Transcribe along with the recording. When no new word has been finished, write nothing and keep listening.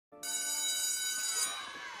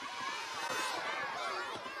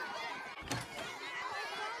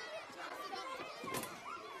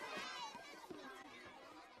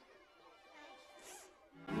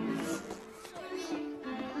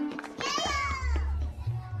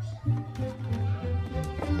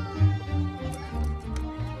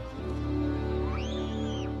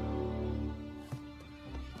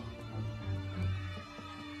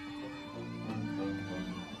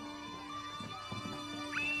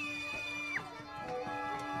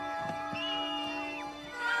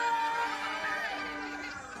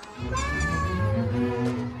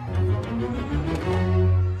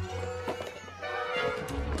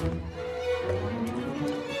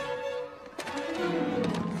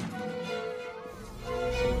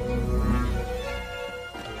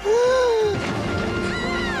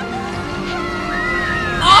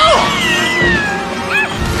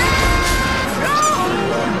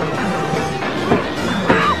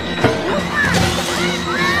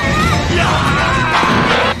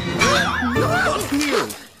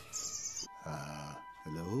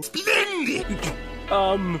Hello? Splendid!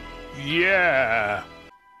 Yeah.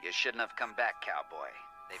 You shouldn't have come back, cowboy.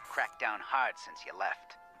 They've cracked down hard since you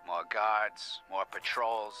left. More guards, more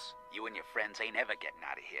patrols. You and your friends ain't ever getting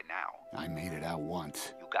out of here now. I made it out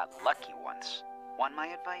once. You got lucky once. Want my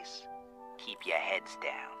advice? Keep your heads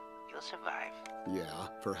down. You'll survive. Yeah,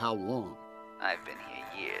 for how long? I've been here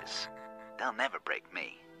years. They'll never break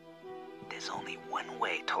me. There's only one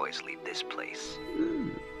way toys leave this place.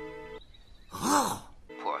 Oh!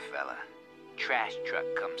 Poor fella. Trash truck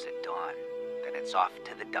comes at dawn. Then it's off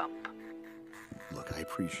to the dump. Look, I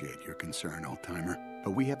appreciate your concern, old-timer,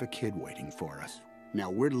 but we have a kid waiting for us.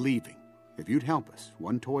 Now, we're leaving. If you'd help us,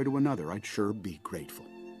 one toy to another, I'd sure be grateful.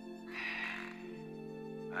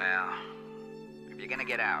 Well, if you're gonna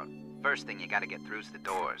get out, first thing you gotta get through's the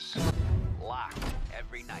doors. Locked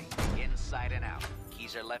every night, inside and out.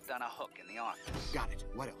 Keys are left on a hook in the office. Got it.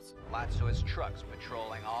 What else? Lots of his trucks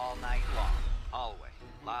patrolling all night long. Hallway,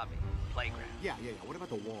 lobby, playground. Yeah. What about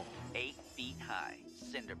the wall? 8 feet high,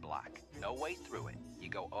 cinder block. No way through it. You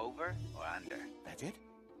go over or under. That's it?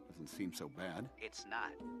 Doesn't seem so bad. It's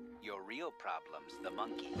not. Your real problem's the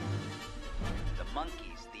monkey. The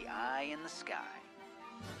monkey's the eye in the sky.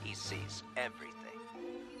 He sees everything.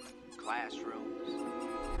 Classrooms.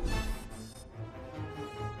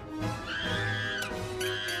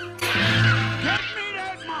 Get me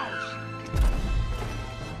that mouse!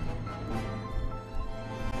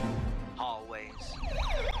 Hallways.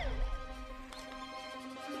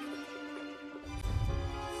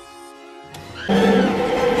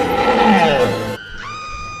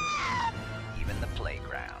 Even the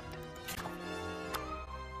playground.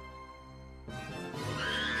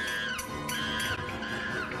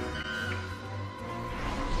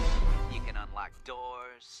 You can unlock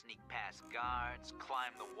doors, sneak past guards,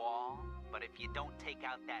 climb the wall, but if you don't take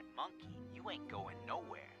out that monkey, you ain't going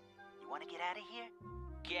nowhere. You want to get out of here?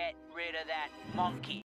 Get rid of that monkey.